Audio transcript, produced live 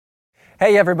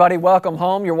Hey everybody, welcome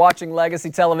home. You're watching Legacy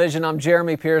Television. I'm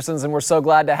Jeremy Pearsons, and we're so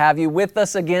glad to have you with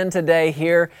us again today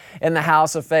here in the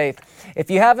House of Faith. If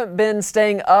you haven't been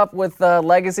staying up with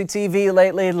Legacy TV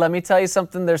lately, let me tell you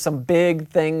something. There's some big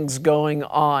things going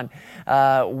on.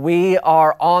 We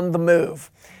are on the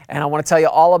move. And I want to tell you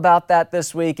all about that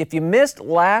this week. If you missed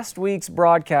last week's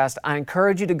broadcast, I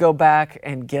encourage you to go back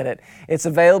and get it. It's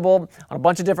available on a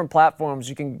bunch of different platforms.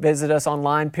 You can visit us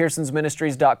online,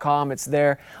 pearsonsministries.com. It's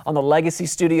there on the Legacy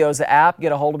Studios app.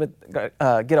 Get a hold of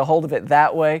it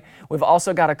that way. We've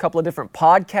also got a couple of different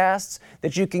podcasts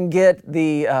that you can get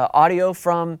the audio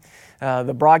from.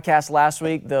 The broadcast last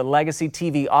week, the Legacy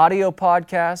TV audio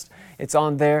podcast, it's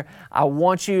on there. I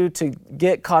want you to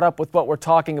get caught up with what we're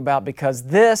talking about, because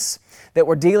this that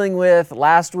we're dealing with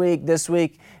last week, this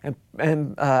week,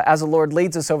 and as the Lord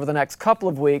leads us over the next couple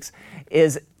of weeks,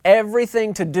 is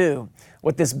everything to do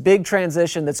with this big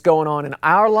transition that's going on in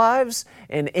our lives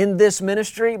and in this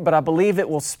ministry, but I believe it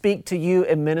will speak to you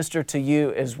and minister to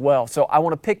you as well. So I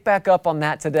want to pick back up on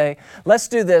that today. Let's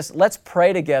do this. Let's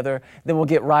pray together, then we'll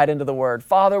get right into the Word.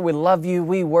 Father, we love you.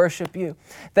 We worship you.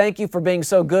 Thank you for being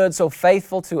so good, so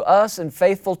faithful to us and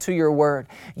faithful to your Word.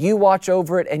 You watch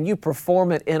over it and you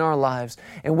perform it in our lives.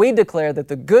 And we declare that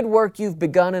the good work you've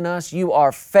begun in us, you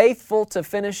are faithful to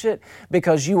finish it,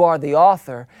 because you are the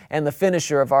author and the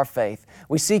finisher of our faith.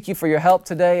 We seek you for your help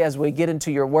today as we get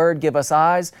into your Word. Give us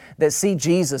eyes that see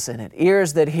Jesus in it,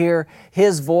 ears that hear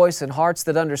His voice, and hearts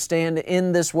that understand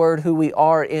in this Word who we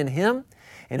are in Him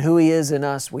and who He is in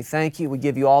us. We thank you. We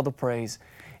give you all the praise.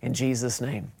 In Jesus'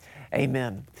 name,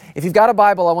 amen. If you've got a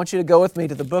Bible, I want you to go with me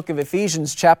to the book of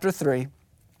Ephesians chapter 3.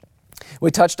 We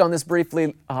touched on this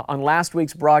briefly on last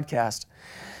week's broadcast,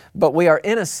 but we are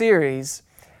in a series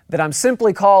that I'm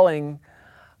simply calling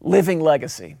Living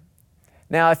Legacy.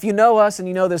 Now, if you know us and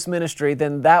you know this ministry,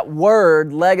 then that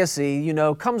word legacy,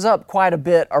 comes up quite a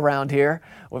bit around here.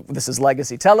 This is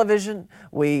Legacy Television.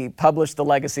 We publish the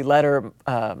Legacy Letter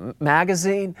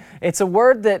magazine. It's a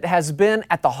word that has been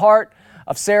at the heart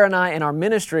of Sarah and I in our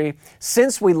ministry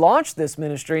since we launched this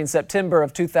ministry in September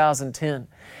of 2010.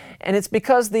 And it's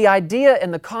because the idea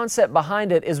and the concept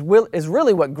behind it is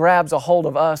really what grabs a hold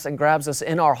of us and grabs us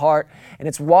in our heart, and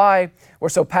it's why we're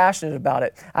so passionate about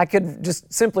it. I could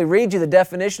just simply read you the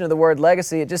definition of the word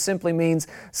legacy. It just simply means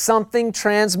something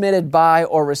transmitted by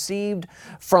or received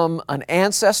from an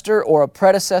ancestor or a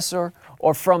predecessor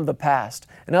or from the past.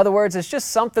 In other words, it's just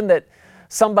something that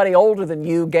somebody older than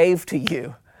you gave to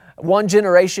you. One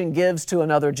generation gives to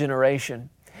another generation.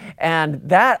 And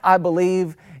that, I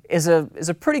believe, is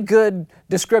a pretty good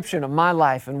description of my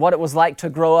life and what it was like to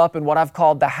grow up in what I've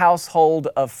called the household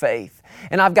of faith.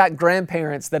 And I've got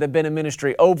grandparents that have been in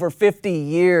ministry over 50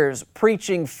 years,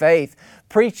 preaching faith,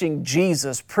 preaching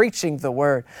Jesus, preaching the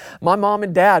Word. My mom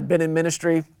and dad been in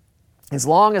ministry as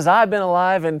long as I've been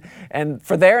alive, and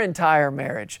for their entire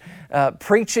marriage,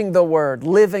 preaching the Word,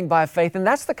 living by faith. And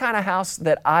that's the kind of house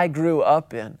that I grew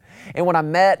up in. And when I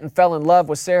met and fell in love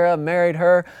with Sarah, married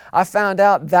her, I found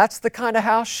out that's the kind of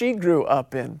house she grew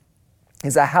up in,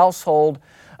 is a household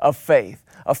of faith,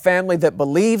 a family that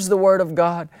believes the Word of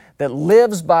God, that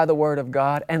lives by the Word of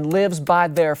God, and lives by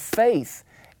their faith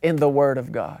in the Word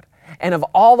of God. And of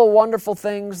all the wonderful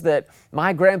things that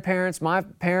my grandparents, my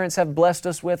parents have blessed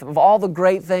us with, of all the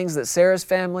great things that Sarah's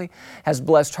family has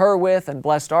blessed her with and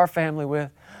blessed our family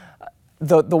with,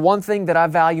 the one thing that I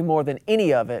value more than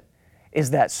any of it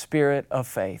is that spirit of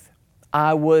faith.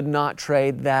 I would not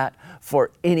trade that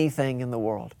for anything in the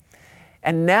world.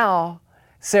 And now,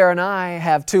 Sarah and I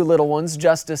have two little ones,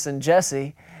 Justice and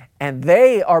Jesse, and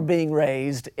they are being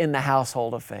raised in the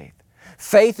household of faith.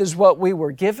 Faith is what we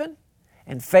were given,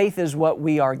 and faith is what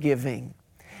we are giving.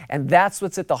 And that's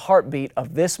what's at the heartbeat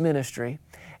of this ministry,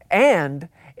 and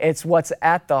it's what's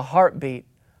at the heartbeat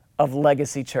of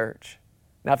Legacy Church.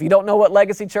 Now, if you don't know what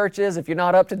Legacy Church is, if you're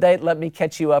not up to date, let me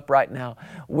catch you up right now.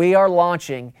 We are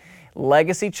launching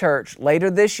Legacy Church later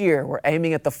this year. We're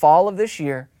aiming at the fall of this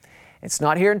year. It's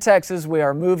not here in Texas. We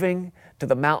are moving to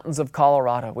the mountains of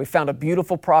Colorado. We found a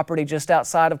beautiful property just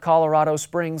outside of Colorado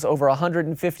Springs, over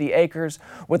 150 acres,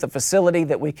 with a facility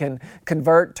that we can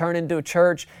convert, turn into a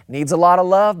church. Needs a lot of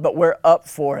love, but we're up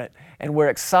for it. And we're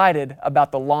excited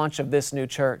about the launch of this new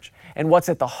church. And what's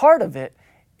at the heart of it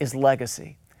is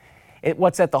legacy.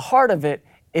 What's at the heart of it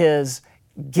is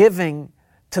giving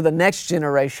to the next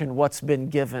generation what's been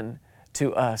given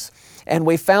to us. And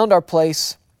we found our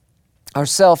place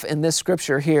ourselves in this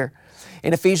scripture here.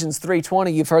 In Ephesians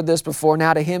 3:20, you've heard this before.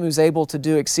 Now to Him who's able to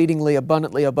do exceedingly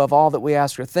abundantly above all that we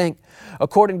ask or think,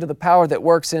 according to the power that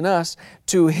works in us,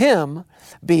 to Him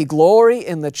be glory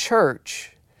in the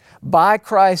church by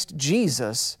Christ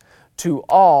Jesus to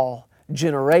all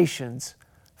generations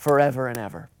forever and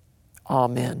ever.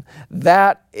 Amen.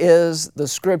 That is the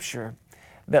scripture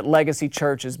that Legacy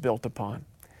Church is built upon.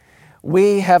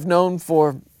 We have known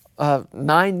for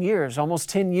 9 years, almost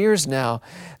 10 years now,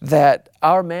 that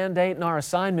our mandate and our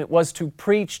assignment was to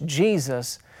preach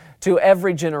Jesus to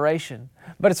every generation.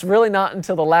 But it's really not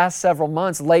until the last several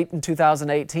months, late in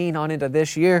 2018 on into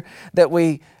this year, that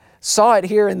we saw it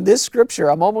here in this scripture.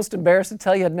 I'm almost embarrassed to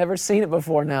tell you I'd never seen it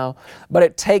before now, but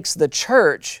it takes the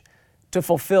church to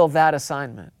fulfill that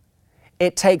assignment.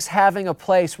 It takes having a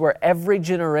place where every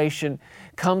generation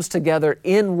comes together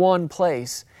in one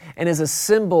place and is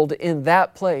assembled in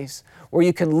that place where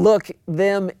you can look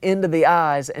them into the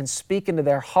eyes and speak into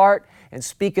their heart and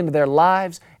speak into their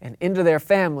lives and into their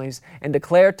families and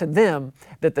declare to them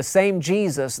that the same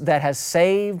Jesus that has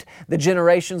saved the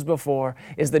generations before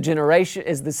is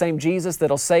the same Jesus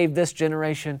that'll save this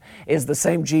generation, is the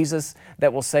same Jesus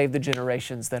that will save the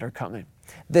generations that are coming.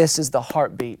 This is the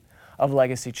heartbeat of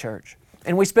Legacy Church.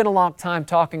 And we spent a long time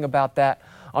talking about that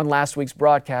on last week's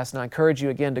broadcast, and I encourage you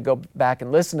again to go back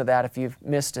and listen to that if you've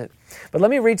missed it. But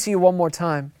let me read to you one more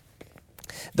time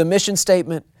the mission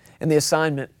statement and the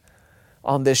assignment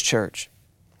on this church.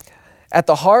 At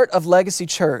the heart of Legacy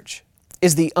Church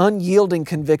is the unyielding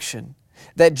conviction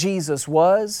that Jesus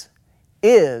was,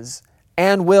 is,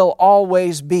 and will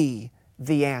always be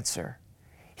the answer.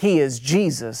 He is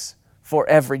Jesus for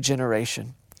every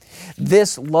generation.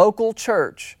 This local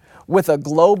church with a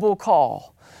global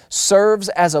call serves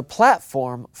as a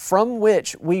platform from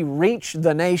which we reach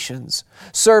the nations,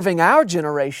 serving our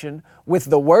generation with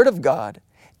the Word of God,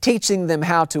 teaching them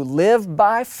how to live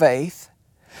by faith,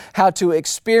 how to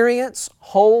experience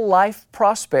whole life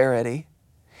prosperity,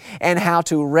 and how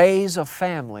to raise a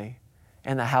family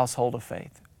in the household of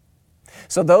faith.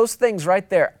 So those things right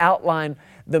there outline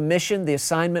the mission, the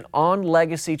assignment on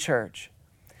Legacy Church: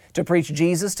 to preach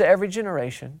Jesus to every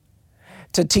generation,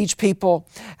 to teach people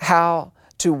how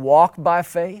to walk by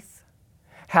faith,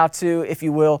 how to, if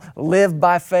you will, live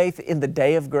by faith in the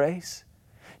day of grace,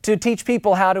 to teach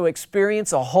people how to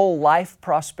experience a whole life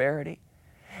prosperity,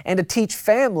 and to teach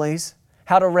families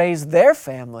how to raise their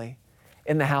family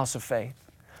in the house of faith.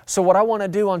 So what I want to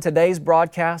do on today's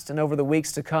broadcast and over the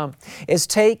weeks to come is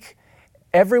take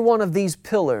every one of these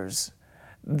pillars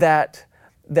that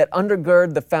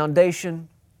undergird the foundation,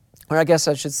 or I guess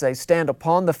I should say stand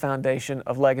upon the foundation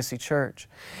of Legacy Church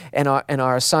and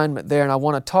our assignment there. And I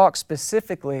want to talk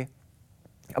specifically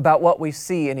about what we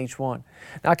see in each one.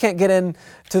 Now, I can't get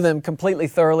into them completely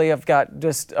thoroughly. I've got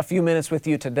just a few minutes with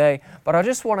you today, but I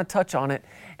just want to touch on it.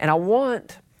 And I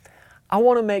want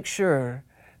to make sure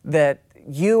that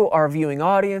you, our viewing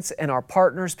audience, and our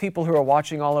partners, people who are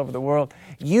watching all over the world,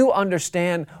 you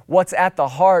understand what's at the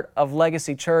heart of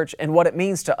Legacy Church and what it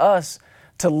means to us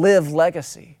to live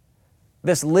legacy.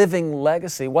 This living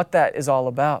legacy, what that is all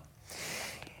about.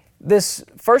 This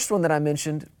first one that I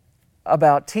mentioned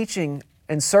about teaching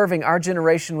and serving our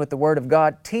generation with the Word of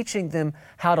God, teaching them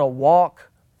how to walk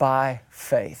by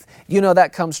faith. You know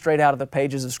that comes straight out of the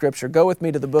pages of Scripture. Go with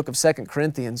me to the book of 2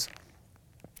 Corinthians.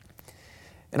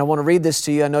 And I want to read this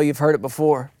to you. I know you've heard it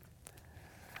before,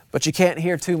 but you can't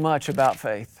hear too much about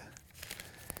faith.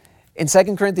 In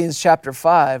 2 Corinthians chapter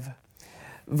 5,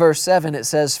 verse 7, it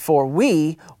says, "For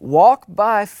we walk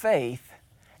by faith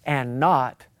and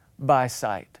not by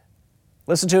sight."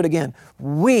 Listen to it again.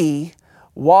 We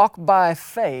walk by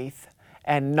faith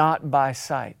and not by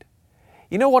sight.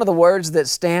 You know, one of the words that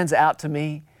stands out to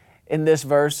me in this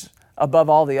verse above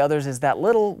all the others is that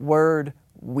little word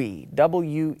we.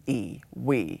 W-E,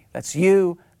 we. That's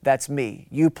you, that's me.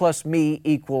 You plus me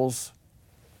equals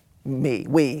me.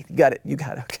 We. Got it. You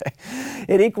got it. Okay.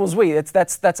 It equals we.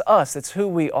 That's us. It's who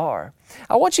we are.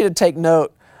 I want you to take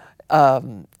note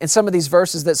in some of these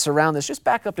verses that surround this. Just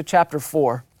back up to chapter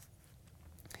 4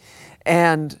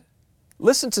 and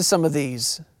listen to some of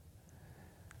these.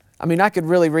 I mean, I could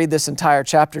really read this entire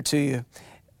chapter to you.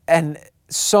 And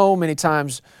so many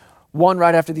times, one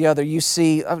right after the other, you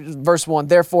see verse 1,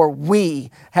 "Therefore we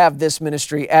have this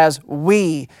ministry, as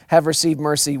we have received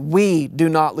mercy. We do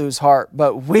not lose heart,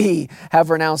 but we have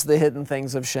renounced the hidden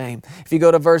things of shame." If you go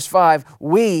to verse 5,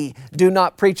 "We do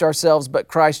not preach ourselves, but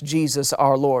Christ Jesus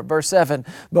our Lord." Verse 7,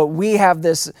 "But we have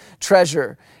this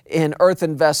treasure in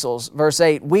earthen vessels." Verse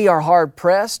 8, "We are hard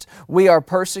pressed, we are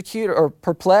persecuted or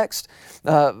perplexed."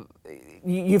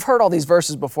 You've heard all these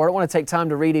verses before. I don't want to take time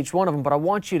to read each one of them, but I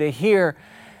want you to hear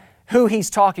who he's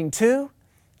talking to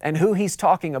and who he's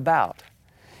talking about.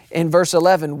 In verse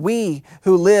 11, "We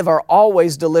who live are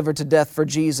always delivered to death for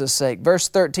Jesus' sake." Verse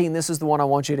 13, this is the one I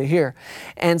want you to hear.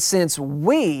 "And since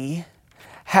we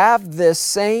have this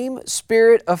same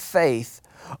spirit of faith,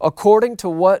 according to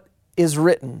what is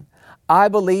written, I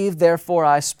believe, therefore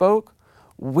I spoke.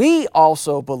 We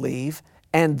also believe,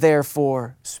 and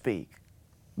therefore speak.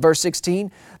 Verse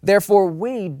 16, therefore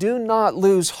we do not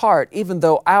lose heart, even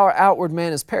though our outward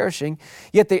man is perishing,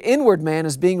 yet the inward man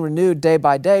is being renewed day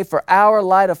by day. For our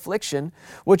light affliction,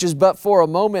 which is but for a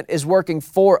moment, is working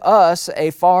for us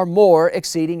a far more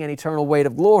exceeding and eternal weight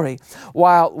of glory.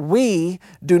 While we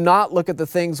do not look at the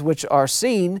things which are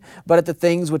seen, but at the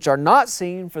things which are not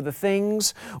seen. For the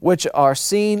things which are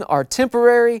seen are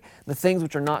temporary, the things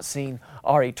which are not seen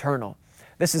are eternal.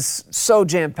 This is so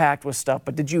jam-packed with stuff,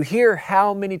 but did you hear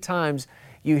how many times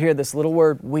you hear this little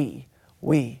word, we?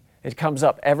 We. It comes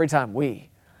up every time,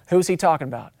 we. Who's he talking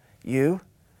about? You,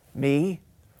 me,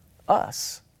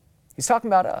 us. He's talking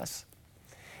about us.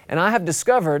 And I have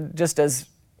discovered, just as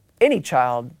any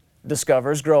child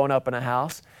discovers growing up in a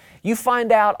house, you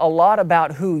find out a lot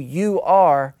about who you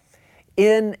are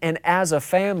in and as a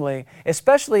family,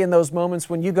 especially in those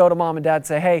moments when you go to mom and dad and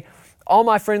say, hey, all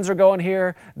my friends are going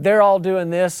here, they're all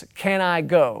doing this, can I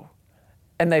go?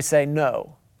 And they say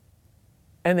no.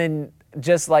 And then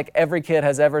just like every kid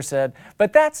has ever said,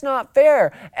 but that's not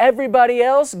fair. Everybody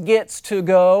else gets to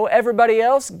go, everybody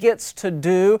else gets to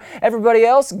do, everybody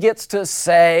else gets to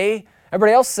say,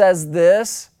 everybody else says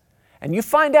this. And you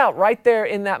find out right there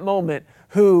in that moment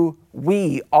who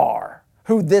we are,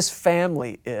 who this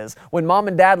family is. When mom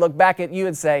and dad look back at you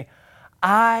and say,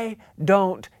 I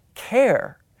don't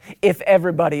care if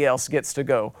everybody else gets to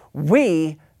go.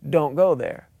 We don't go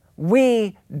there.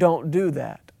 We don't do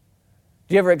that.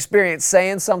 Do you ever experience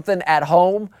saying something at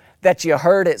home that you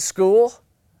heard at school?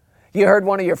 You heard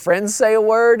one of your friends say a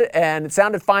word and it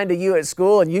sounded fine to you at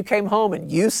school, and you came home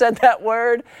and you said that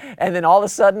word, and then all of a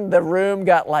sudden the room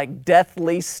got like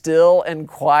deathly still and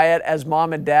quiet as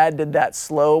mom and dad did that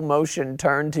slow motion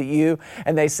turn to you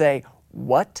and they say,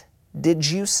 what did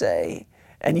you say?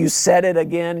 And you said it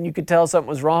again and you could tell something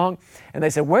was wrong. And they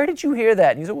said, where did you hear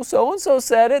that? And you said, well, so-and-so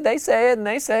said it. They say it and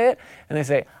they say it. And they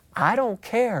say, I don't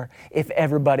care if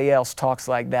everybody else talks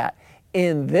like that.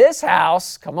 In this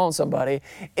house, come on somebody,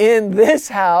 in this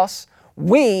house,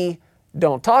 we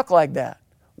don't talk like that.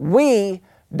 We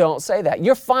don't say that.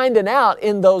 You're finding out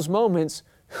in those moments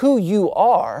who you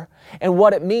are and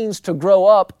what it means to grow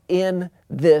up in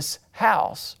this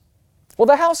house. Well,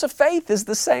 the house of faith is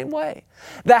the same way.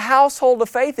 The household of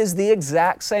faith is the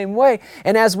exact same way.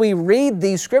 And as we read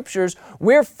these scriptures,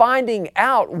 we're finding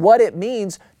out what it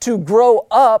means to grow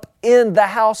up in the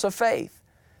house of faith,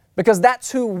 because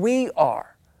that's who we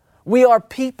are. We are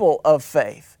people of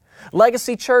faith.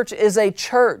 Legacy Church is a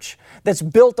church that's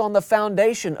built on the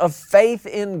foundation of faith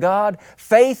in God,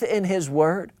 faith in His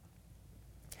Word,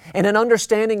 and an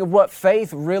understanding of what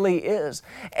faith really is.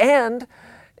 And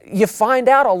you find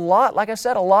out a lot, like I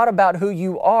said, a lot about who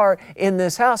you are in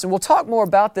this house. And we'll talk more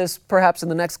about this perhaps in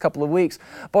the next couple of weeks.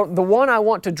 But the one I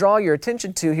want to draw your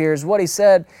attention to here is what he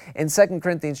said in 2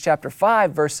 Corinthians chapter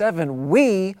 5, verse 7.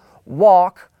 We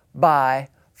walk by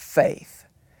faith.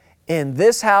 In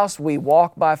this house, we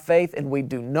walk by faith and we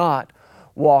do not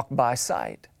walk by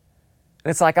sight. And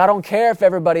it's like, I don't care if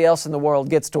everybody else in the world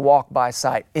gets to walk by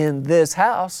sight. In this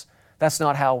house, that's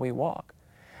not how we walk.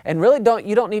 And really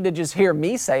you don't need to just hear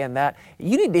me saying that.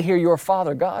 You need to hear your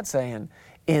Father God saying,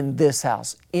 in this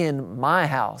house, in my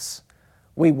house,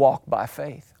 we walk by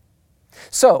faith.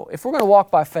 So if we're going to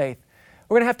walk by faith,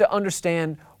 we're going to have to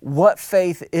understand what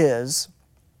faith is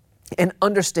and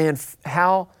understand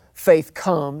how faith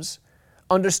comes,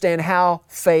 understand how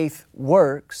faith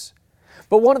works.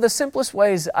 But one of the simplest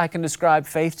ways I can describe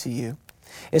faith to you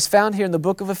is found here in the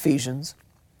book of Ephesians.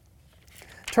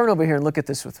 Turn over here and look at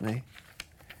this with me.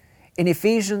 In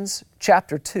Ephesians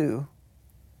chapter 2,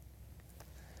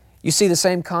 you see the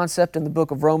same concept in the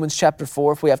book of Romans chapter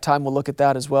 4. If we have time, we'll look at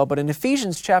that as well. But in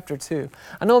Ephesians chapter 2,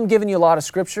 I know I'm giving you a lot of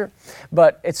scripture,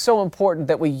 but it's so important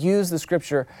that we use the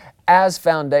scripture as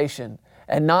foundation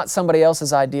and not somebody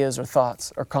else's ideas or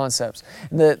thoughts or concepts.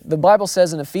 And the Bible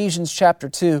says in Ephesians chapter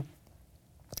 2,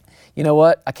 you know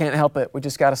what? I can't help it. We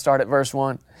just got to start at verse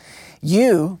 1.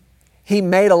 You He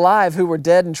made alive who were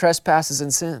dead in trespasses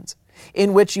and sins,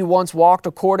 in which you once walked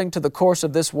according to the course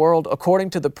of this world, according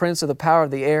to the prince of the power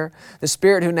of the air, the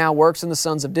spirit who now works in the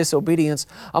sons of disobedience,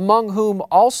 among whom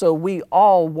also we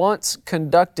all once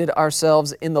conducted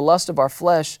ourselves in the lust of our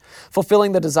flesh,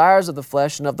 fulfilling the desires of the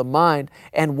flesh and of the mind,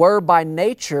 and were by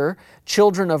nature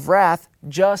children of wrath,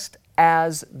 just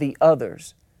as the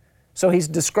others. So he's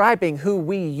describing who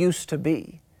we used to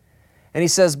be. And he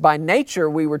says, by nature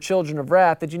we were children of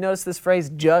wrath. Did you notice this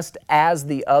phrase, just as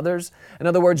the others? In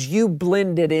other words, you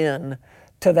blended in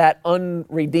to that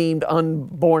unredeemed,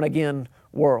 unborn again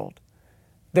world.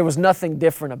 There was nothing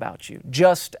different about you,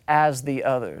 just as the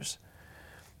others.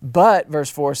 But, verse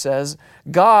 4 says,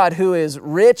 God, who is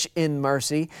rich in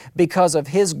mercy, because of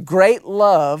His great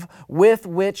love with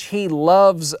which He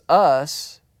loves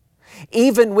us,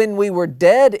 even when we were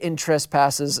dead in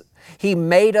trespasses, He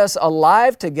made us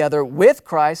alive together with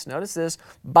Christ. Notice this,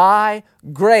 by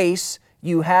grace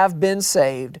you have been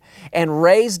saved, and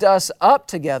raised us up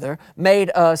together, made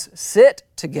us sit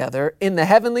together in the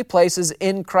heavenly places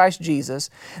in Christ Jesus,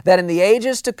 that in the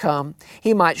ages to come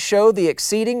He might show the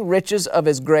exceeding riches of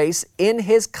His grace in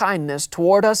His kindness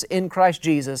toward us in Christ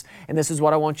Jesus. And this is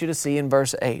what I want you to see in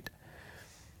verse 8.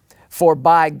 For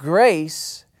by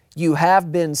grace you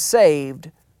have been saved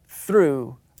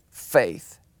through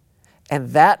faith, and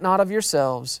that not of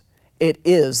yourselves, it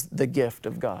is the gift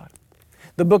of God.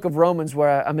 The book of Romans,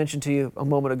 where I mentioned to you a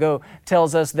moment ago,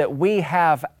 tells us that we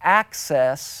have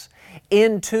access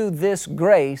into this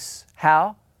grace.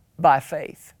 How? By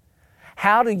faith.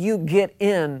 How do you get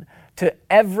in to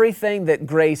everything that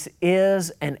grace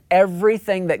is and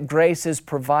everything that grace is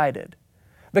provided?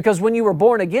 Because when you were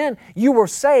born again, you were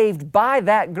saved by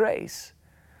that grace.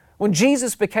 When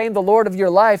Jesus became the Lord of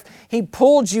your life, He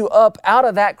pulled you up out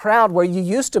of that crowd where you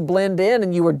used to blend in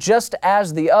and you were just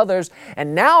as the others.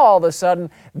 And now all of a sudden,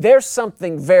 there's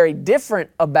something very different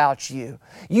about you.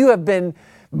 You have been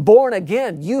born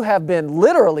again. You have been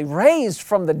literally raised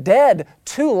from the dead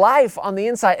to life on the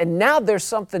inside. And now there's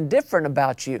something different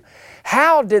about you.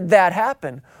 How did that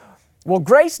happen? Well,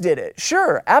 grace did it.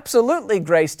 Sure, absolutely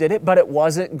grace did it, but it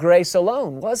wasn't grace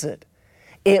alone, was it?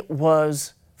 It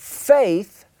was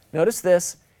faith. Notice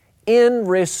this, in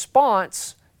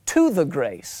response to the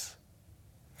grace.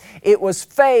 It was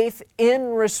faith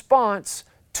in response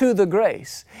to the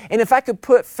grace. And if I could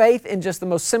put faith in just the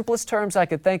most simplest terms I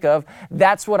could think of,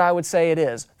 that's what I would say it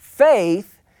is.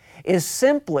 Faith is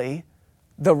simply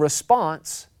the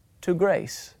response to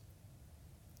grace.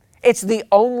 It's the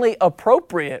only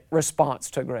appropriate response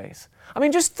to grace. I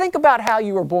mean, just think about how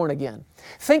you were born again.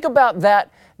 Think about that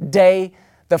day,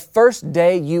 the first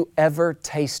day you ever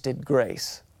tasted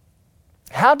grace.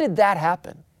 How did that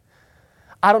happen?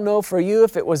 I don't know for you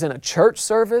if it was in a church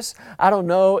service. I don't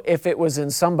know if it was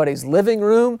in somebody's living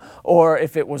room or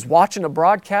if it was watching a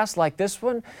broadcast like this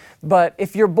one. But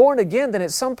if you're born again, then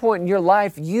at some point in your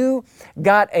life, you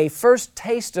got a first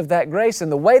taste of that grace.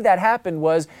 And the way that happened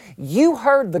was you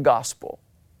heard the gospel.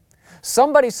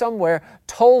 Somebody somewhere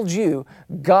told you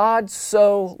God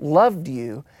so loved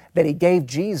you that He gave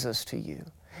Jesus to you.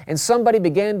 And somebody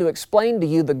began to explain to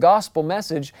you the gospel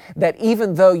message that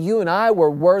even though you and I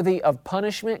were worthy of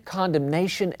punishment,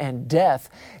 condemnation, and death,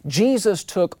 Jesus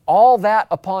took all that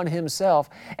upon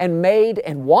Himself and made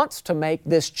and wants to make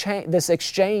this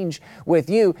exchange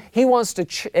with you. He wants to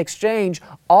exchange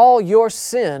all your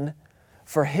sin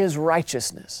for His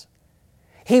righteousness.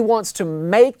 He wants to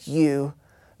make you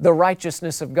the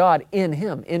righteousness of God in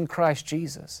Him, in Christ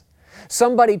Jesus.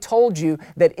 Somebody told you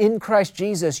that in Christ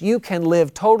Jesus you can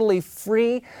live totally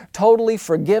free, totally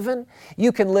forgiven.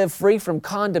 You can live free from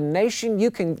condemnation.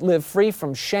 You can live free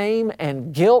from shame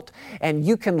and guilt. And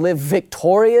you can live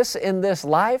victorious in this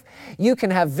life. You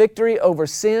can have victory over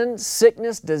sin,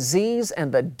 sickness, disease,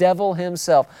 and the devil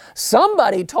himself.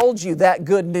 Somebody told you that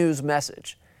good news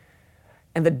message.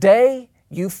 And the day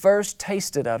you first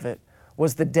tasted of it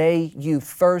was the day you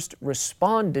first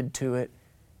responded to it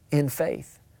in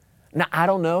faith. Now, I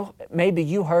don't know, maybe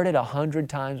you heard it 100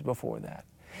 times before that.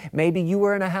 Maybe you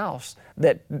were in a house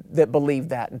that believed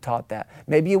that and taught that.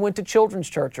 Maybe you went to children's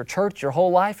church or church your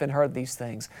whole life and heard these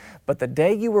things. But the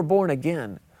day you were born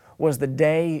again was the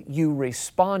day you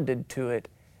responded to it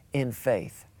in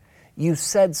faith. You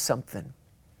said something.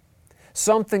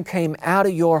 Something came out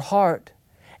of your heart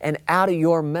and out of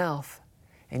your mouth,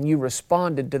 and you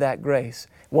responded to that grace.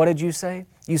 What did you say?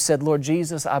 You said, Lord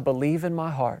Jesus, I believe in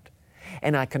my heart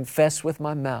and I confess with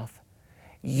my mouth,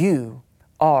 You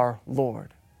are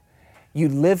Lord. You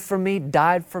lived for me,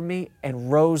 died for me,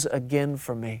 and rose again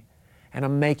for me. And I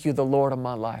make You the Lord of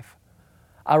my life.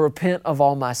 I repent of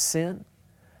all my sin.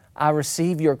 I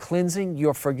receive Your cleansing,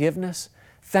 Your forgiveness.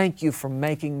 Thank You for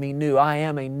making me new. I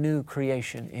am a new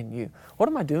creation in You. What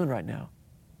am I doing right now?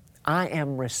 I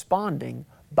am responding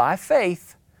by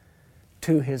faith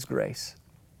to His grace.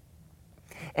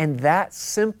 And that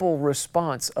simple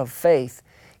response of faith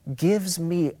gives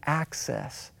me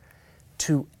access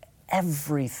to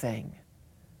everything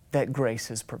that grace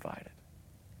has provided.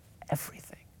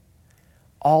 Everything.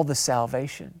 All the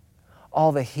salvation,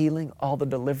 all the healing, all the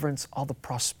deliverance, all the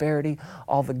prosperity,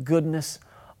 all the goodness,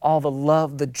 all the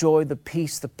love, the joy, the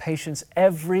peace, the patience,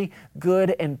 every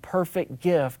good and perfect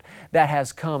gift that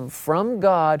has come from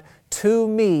God to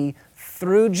me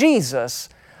through Jesus,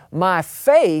 my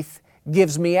faith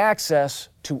gives me access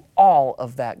to all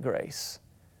of that grace.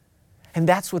 And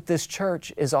that's what this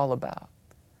church is all about.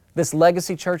 This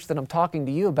Legacy Church that I'm talking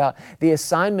to you about, the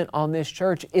assignment on this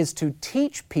church is to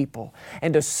teach people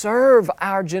and to serve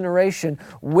our generation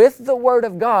with the Word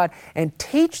of God and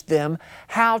teach them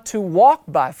how to walk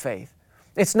by faith.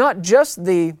 It's not just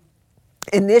the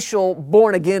initial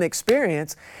born-again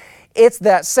experience. It's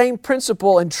that same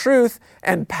principle and truth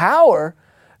and power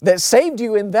that saved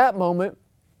you in that moment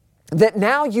that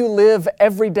now you live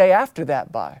every day after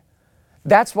that by.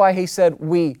 That's why He said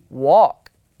we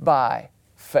walk by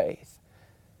faith.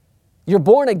 You're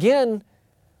born again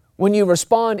when you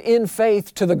respond in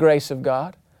faith to the grace of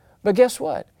God. But guess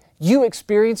what? You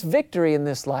experience victory in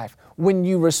this life when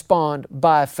you respond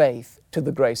by faith to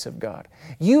the grace of God.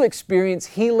 You experience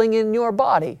healing in your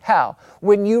body. How?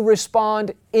 When you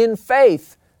respond in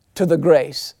faith to the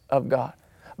grace of God.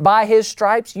 By His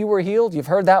stripes you were healed. You've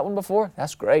heard that one before?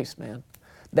 That's grace, man.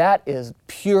 That is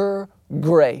pure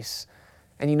grace.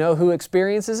 And you know who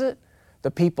experiences it?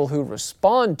 The people who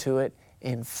respond to it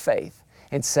in faith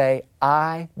and say,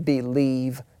 I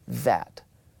believe that.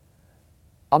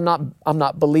 I'm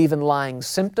not believing lying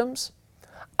symptoms.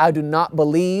 I do not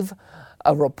believe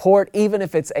a report, even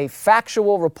if it's a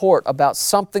factual report about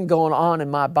something going on in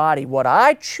my body. What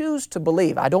I choose to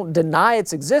believe, I don't deny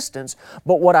its existence,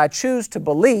 but what I choose to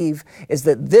believe is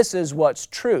that this is what's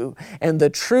true. And the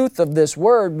truth of this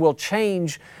word will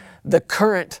change the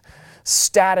current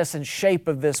status and shape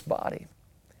of this body.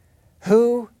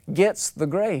 Who gets the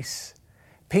grace?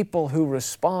 People who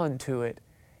respond to it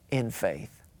in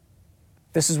faith.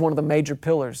 This is one of the major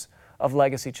pillars of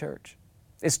Legacy Church,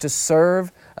 is to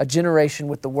serve a generation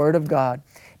with the Word of God,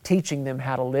 teaching them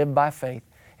how to live by faith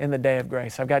in the day of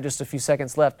grace. I've got just a few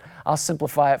seconds left. I'll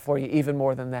simplify it for you even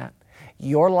more than that.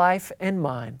 Your life and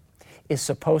mine is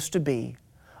supposed to be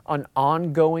an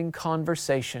ongoing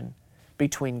conversation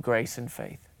between grace and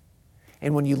faith.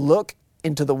 And when you look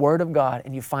into the Word of God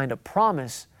and you find a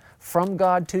promise from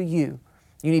God to you,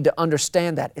 you need to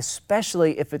understand that,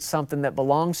 especially if it's something that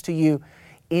belongs to you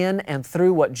in and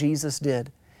through what Jesus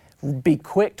did. Be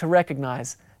quick to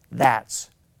recognize that's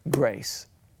grace.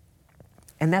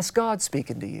 And that's God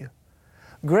speaking to you.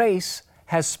 Grace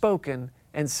has spoken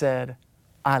and said,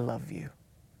 I love you.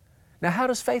 Now, how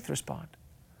does faith respond?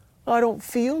 I don't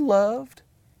feel loved.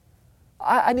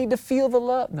 I need to feel the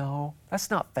love. No,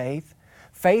 that's not faith.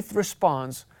 Faith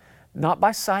responds not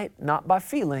by sight, not by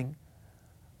feeling,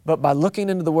 but by looking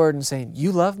into the Word and saying,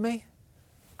 you love me?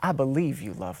 I believe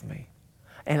you love me.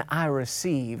 And I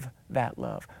receive that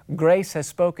love. Grace has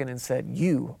spoken and said,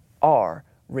 you are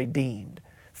redeemed.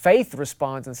 Faith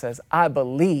responds and says, I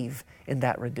believe in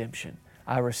that redemption.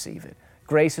 I receive it.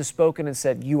 Grace has spoken and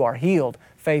said, you are healed.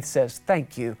 Faith says,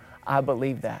 thank you. I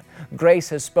believe that. Grace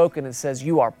has spoken and says,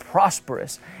 you are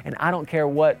prosperous. And I don't care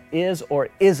what is or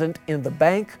isn't in the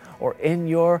bank or in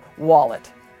your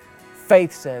wallet.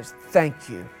 Faith says, thank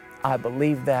you. I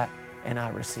believe that and I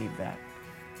receive that.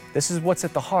 This is what's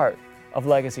at the heart of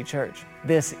Legacy Church.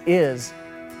 This is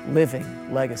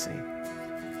living legacy.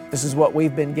 This is what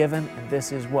we've been given, and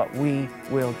this is what we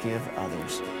will give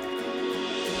others.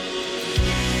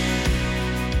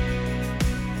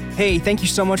 Hey, thank you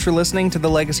so much for listening to the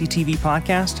Legacy TV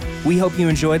podcast. We hope you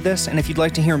enjoyed this, and if you'd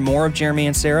like to hear more of Jeremy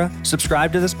and Sarah,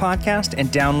 subscribe to this podcast and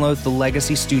download the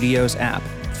Legacy Studios app.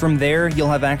 From there, you'll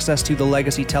have access to the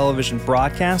Legacy Television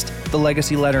broadcast, the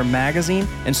Legacy Letter magazine,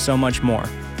 and so much more.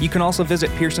 You can also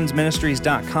visit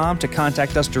pearsonsministries.com to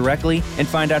contact us directly and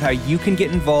find out how you can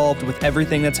get involved with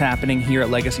everything that's happening here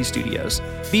at Legacy Studios.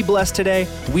 Be blessed today.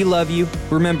 We love you.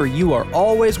 Remember, you are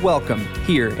always welcome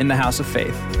here in the House of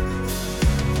Faith.